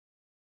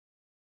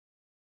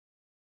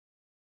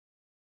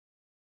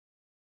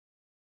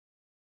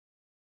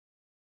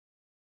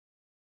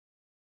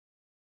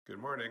Good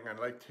morning. I'd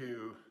like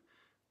to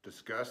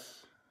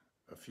discuss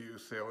a few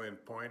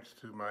salient points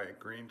to my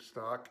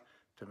GreenStalk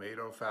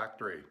tomato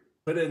factory.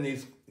 Put in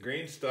these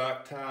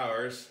GreenStalk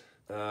towers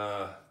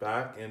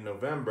back in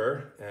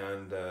November,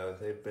 and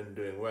they've been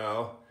doing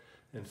well.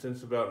 And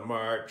since about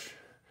March,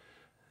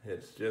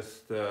 it's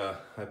just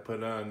I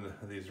put on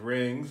these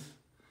rings,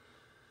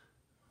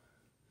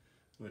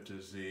 which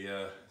is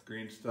the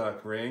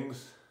GreenStalk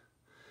rings,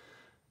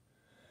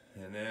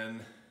 and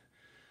then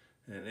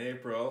in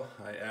April,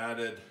 I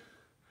added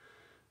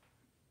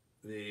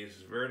these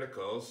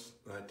verticals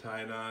I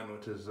tied on,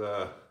 which is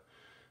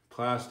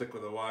plastic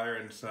with a wire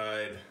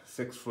inside,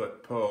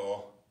 6-foot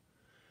pole.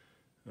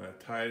 And I've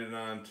tied it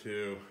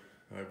onto,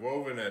 I've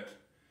woven it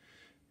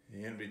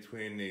in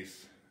between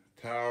these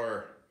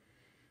tower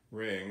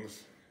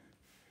rings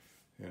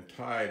and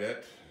tied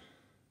it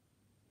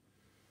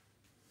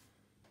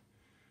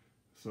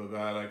so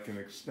that I can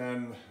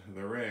extend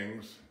the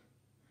rings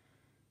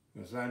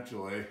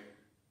essentially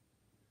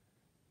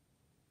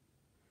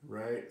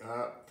right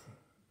up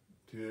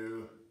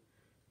to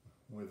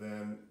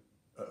within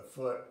a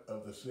foot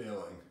of the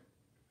ceiling.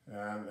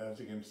 And as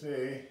you can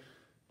see,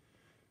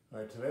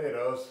 my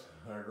tomatoes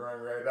are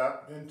growing right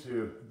up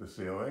into the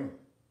ceiling,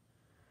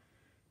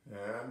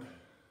 and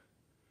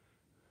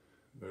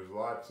there's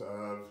lots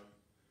of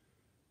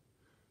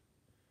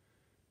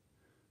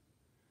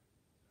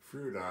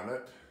fruit on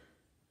it,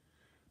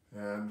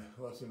 and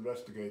let's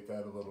investigate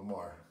that a little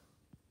more.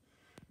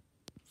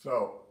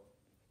 So,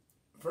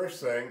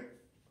 first thing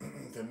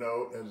to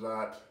note is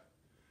that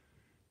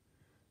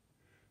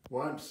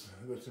once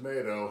the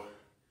tomato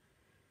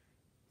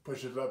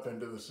pushes up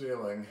into the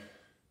ceiling,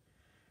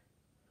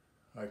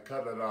 I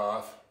cut it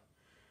off.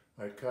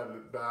 I cut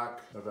it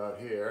back about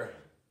here,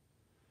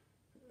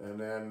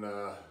 and then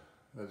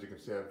as you can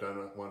see, I've done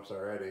it once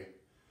already,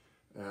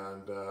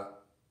 and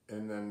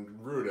then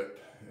root it.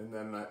 And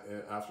then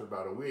after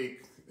about a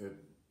week, it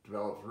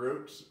develops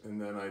roots,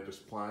 and then I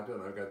just plant it,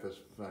 and I've got this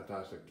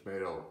fantastic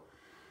tomato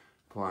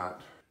plant.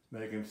 Now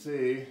you can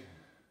see,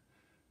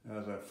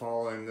 as I'm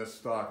following this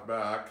stalk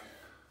back,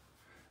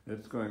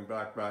 it's going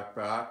back, back,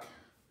 back,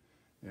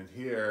 and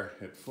here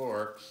it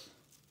forks.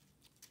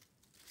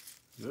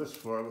 This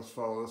fork, let's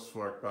follow this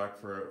fork back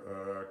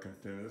for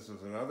continue. This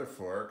is another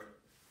fork,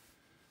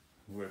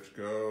 which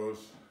goes,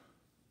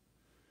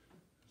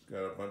 it's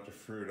got a bunch of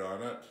fruit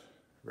on it,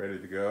 ready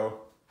to go.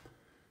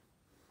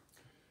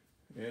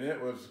 And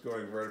it was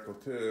going vertical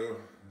too,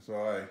 so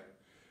I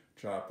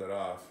chopped it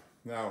off.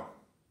 Now,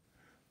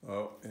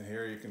 oh, and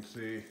here you can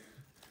see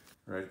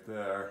right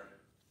there,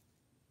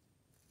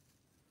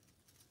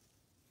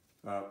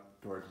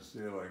 up towards the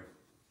ceiling.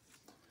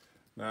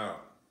 Now,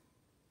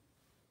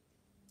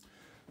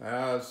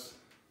 as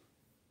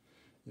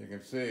you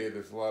can see,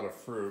 there's a lot of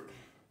fruit.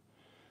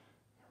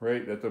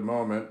 Right at the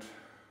moment,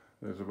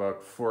 there's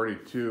about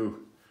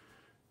 42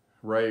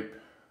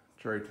 ripe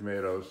cherry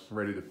tomatoes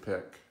ready to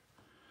pick.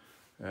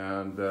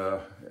 And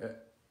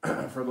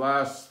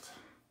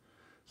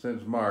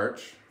since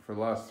March, for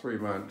the last 3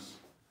 months,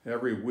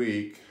 every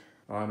week,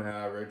 on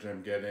average,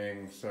 I'm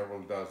getting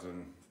several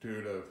dozen,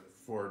 2 to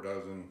 4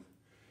 dozen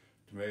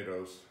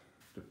tomatoes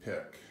to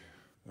pick.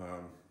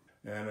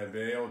 And I've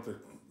been able to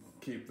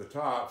keep the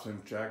tops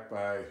in check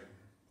by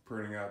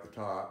pruning out the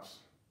tops.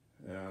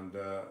 And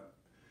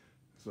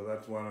so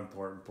that's one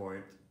important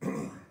point.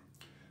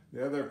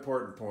 The other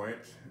important point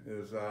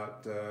is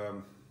that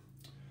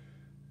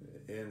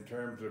in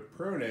terms of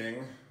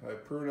pruning, I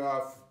prune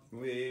off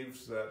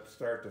leaves that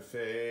start to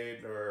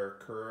fade or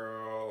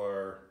curl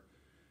or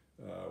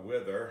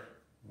wither,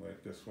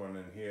 like this one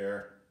in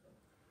here.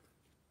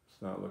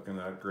 It's not looking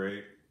that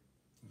great.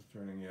 It's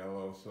turning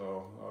yellow,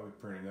 so I'll be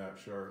pruning that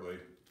shortly.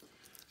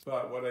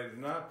 But what I did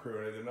not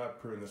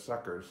prune the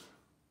suckers.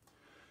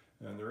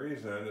 And the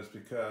reason is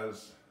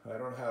because I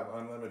don't have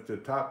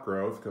unlimited top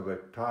growth because I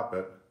top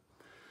it.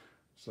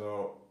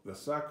 So the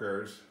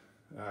suckers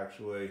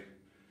actually,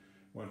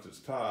 once it's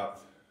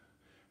topped,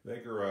 they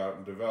grow out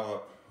and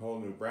develop whole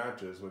new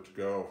branches which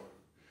go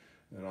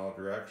in all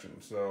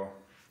directions. So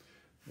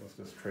let's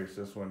just trace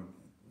this one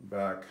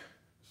back.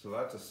 So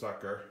that's a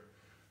sucker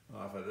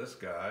off of this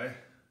guy.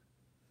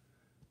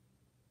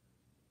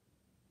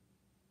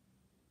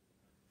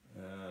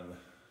 And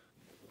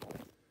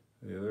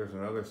yeah, there's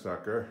another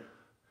sucker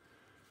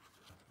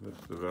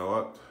that's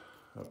developed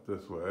up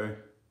this way.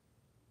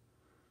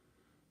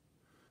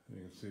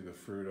 You can see the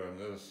fruit on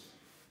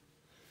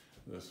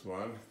this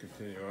one.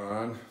 Continue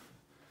on.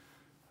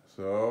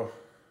 So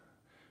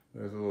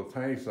there's a little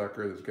tiny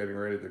sucker that's getting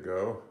ready to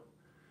go.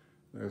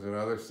 There's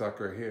another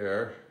sucker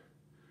here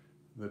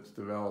that's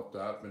developed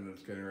up and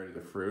it's getting ready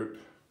to fruit.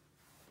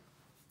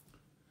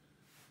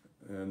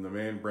 And the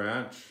main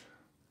branch,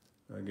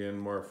 again,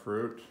 more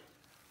fruit.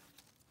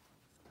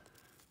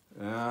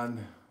 And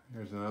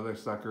here's another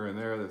sucker in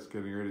there that's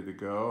getting ready to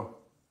go.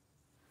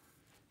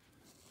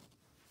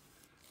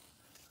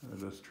 I'll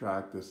just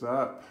track this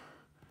up.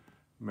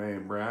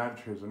 Main branch,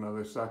 here's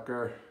another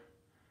sucker.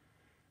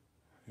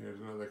 Here's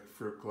another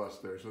fruit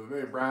cluster. So the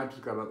main branch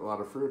has got a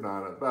lot of fruit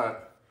on it,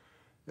 but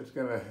it's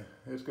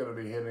gonna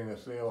be hitting the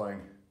ceiling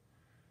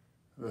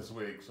this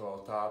week, so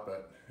I'll top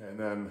it, and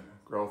then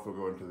growth will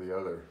go into the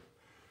other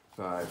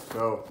side.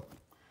 So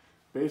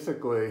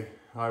basically,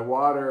 I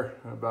water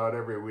about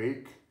every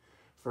week,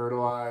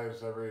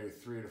 fertilize every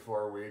 3 to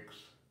 4 weeks,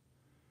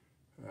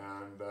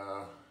 and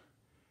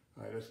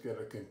I just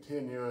get a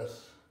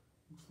continuous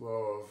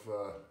flow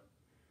of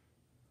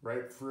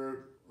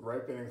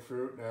ripening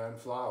fruit and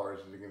flowers,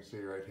 as you can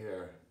see right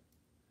here,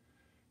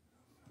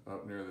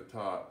 up near the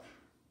top.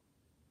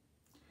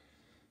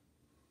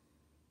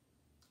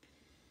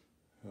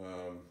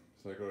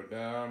 So I go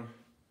down.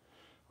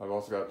 I've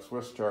also got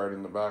Swiss chard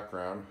in the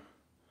background.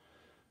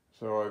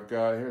 So I've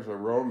got, here's a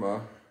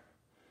Roma,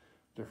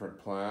 different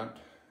plant.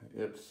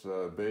 Its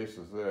base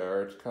is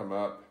there, it's come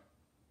up.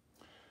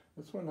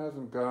 This one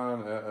hasn't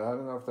gone, I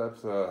don't know if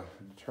that's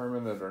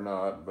determinate or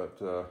not, but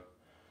so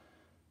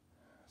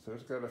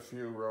it's got a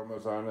few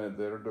Romas on it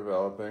that are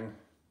developing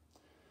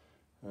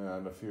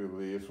and a few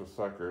leaves with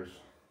suckers.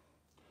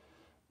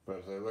 But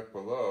as I look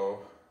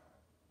below,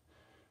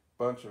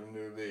 bunch of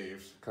new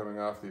leaves coming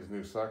off these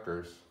new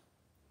suckers.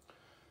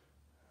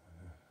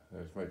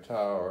 There's my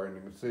tower, and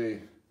you can see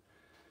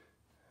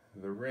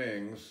the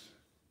rings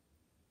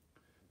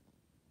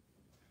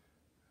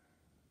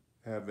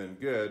have been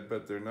good,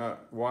 but they're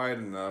not wide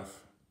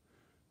enough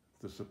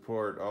to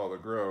support all the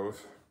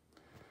growth,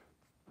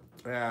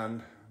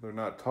 and they're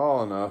not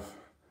tall enough.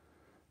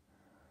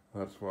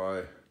 That's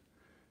why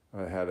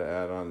I had to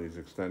add on these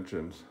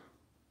extensions.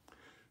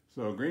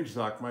 So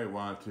GreenStalk might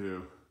want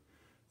to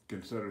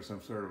consider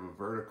some sort of a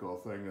vertical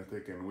thing that they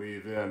can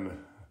weave in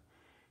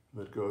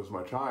that goes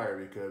much higher,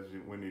 because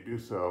when you do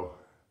so,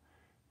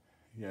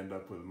 you end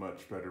up with a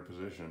much better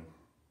position.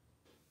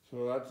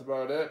 So that's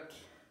about it.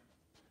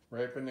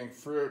 Ripening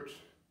fruit,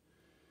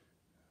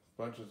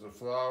 bunches of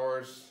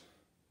flowers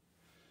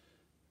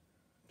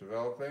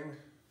developing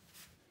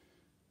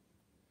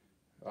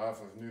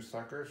off of new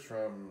suckers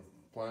from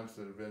plants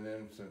that have been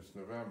in since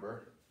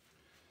November.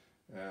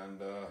 And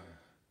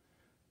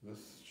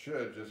this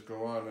should just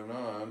go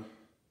on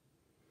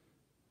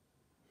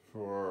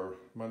for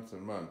months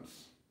and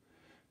months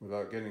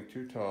without getting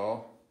too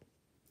tall.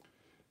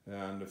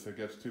 And if it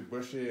gets too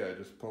bushy, I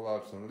just pull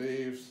out some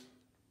leaves.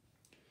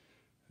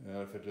 And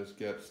if it just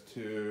gets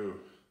too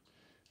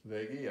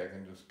leggy, I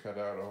can just cut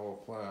out a whole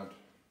plant.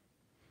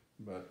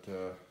 But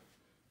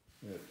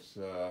it's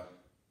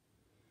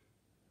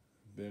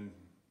been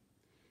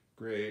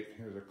great.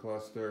 Here's a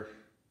cluster.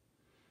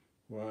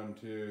 1,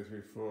 2,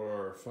 3,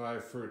 4,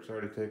 5 fruits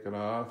already taken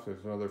off.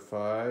 There's another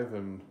 5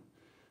 and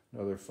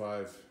another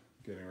 5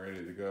 getting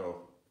ready to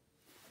go.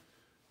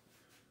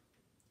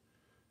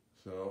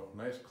 So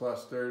nice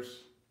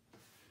clusters.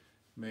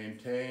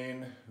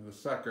 Maintain the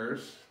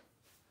suckers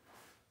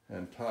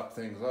and top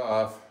things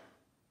off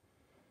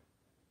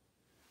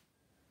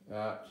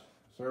at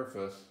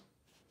surface,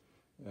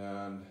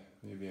 and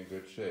you'll be in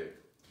good shape.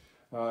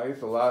 I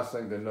guess the last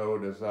thing to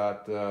note is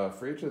that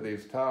for each of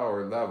these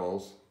tower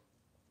levels,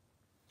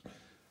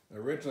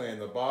 originally in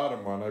the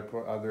bottom one, I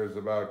put there's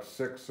about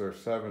 6 or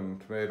 7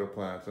 tomato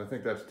plants. I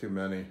think that's too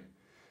many,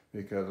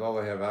 because all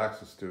I have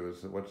access to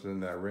is what's in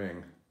that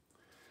ring.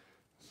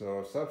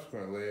 So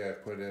subsequently, I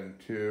put in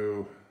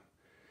two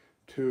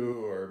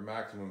or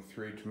maximum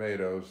 3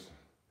 tomatoes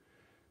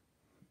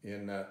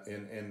in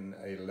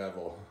a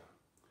level,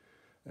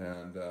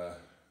 and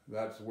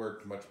that's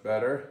worked much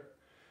better.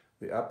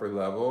 The upper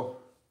level,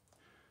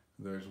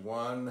 there's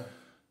 1,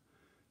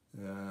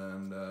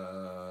 and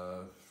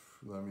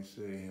let me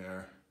see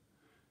here.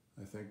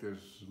 I think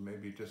there's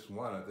maybe just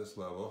 1 at this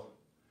level.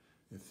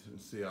 You can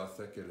see how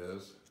thick it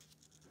is,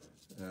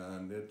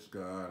 and it's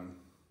gone.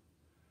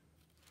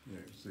 You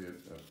can see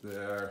it up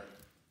there,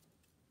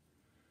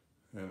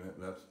 and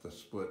that's the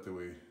split that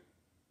we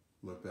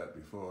looked at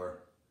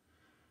before,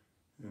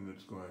 and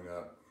it's going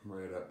up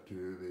right up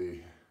to the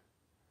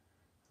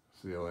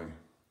ceiling.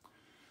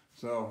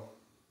 So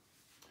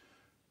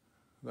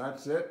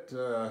that's it.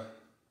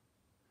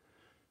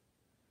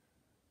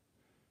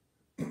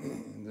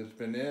 It's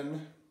been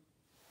in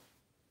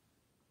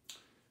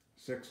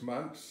 6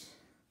 months.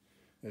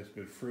 It's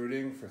been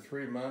fruiting for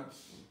 3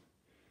 months.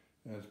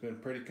 And it's been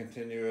pretty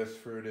continuous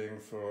fruiting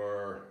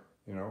for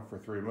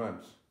 3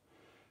 months.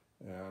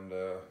 And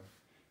the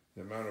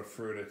amount of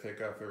fruit I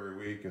take off every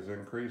week is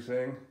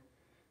increasing.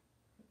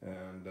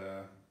 And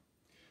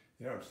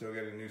I'm still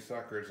getting new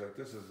suckers. Like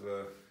this is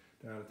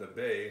down at the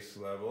base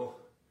level.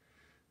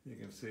 You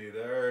can see you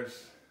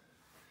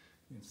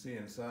can see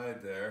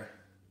inside there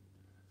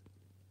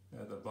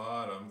at the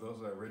bottom,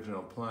 those are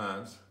original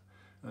plants.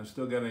 I'm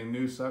still getting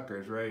new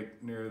suckers right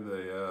near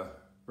the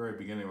very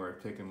beginning where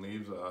I've taken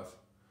leaves off.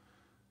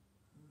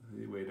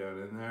 See, way down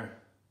in there.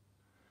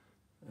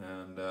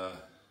 And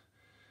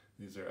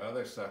these are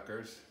other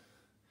suckers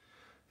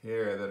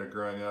here that are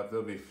growing up.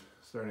 They'll be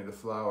starting to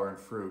flower and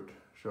fruit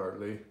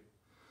shortly.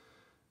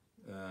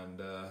 And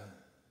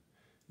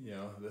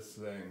this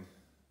thing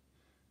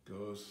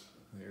goes,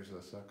 here's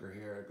a sucker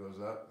here, it goes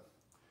up,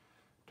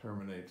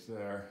 terminates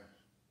there.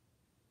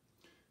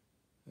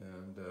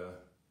 And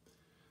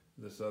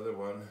this other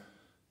one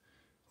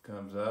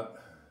comes up,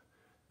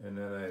 and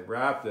then I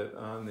wrapped it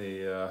on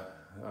the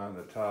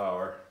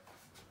tower,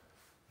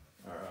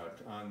 or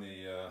on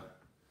the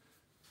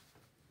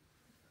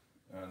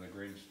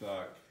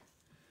GreenStalk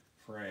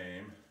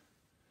frame,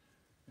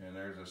 and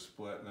there's a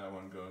split, and that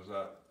one goes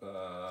up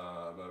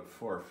about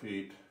 4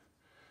 feet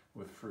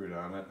with fruit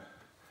on it.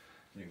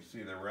 You can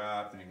see the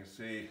wrap, and you can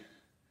see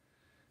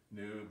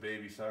new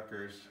baby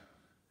suckers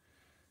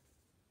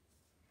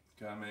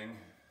coming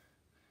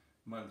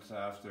months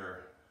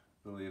after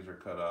the leaves are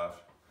cut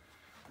off.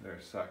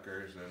 There's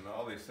suckers, and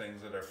all these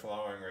things that are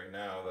flowering right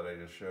now that I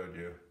just showed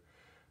you,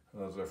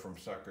 those are from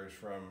suckers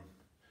from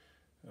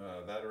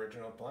that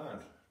original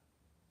plant.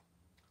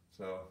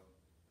 So,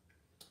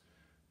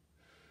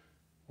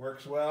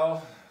 works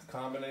well,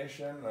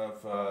 combination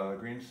of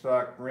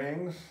GreenStalk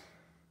rings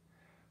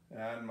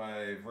and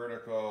my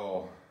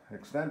vertical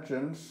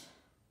extensions.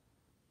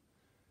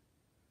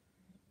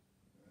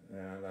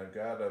 And I've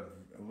got a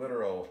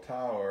literal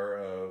tower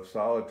of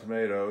solid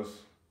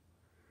tomatoes,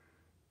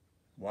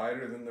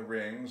 wider than the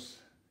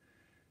rings,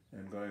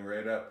 and going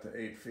right up to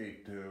 8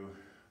 feet to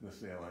the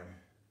ceiling.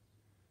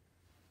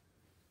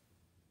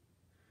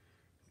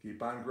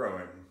 Keep on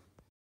growing.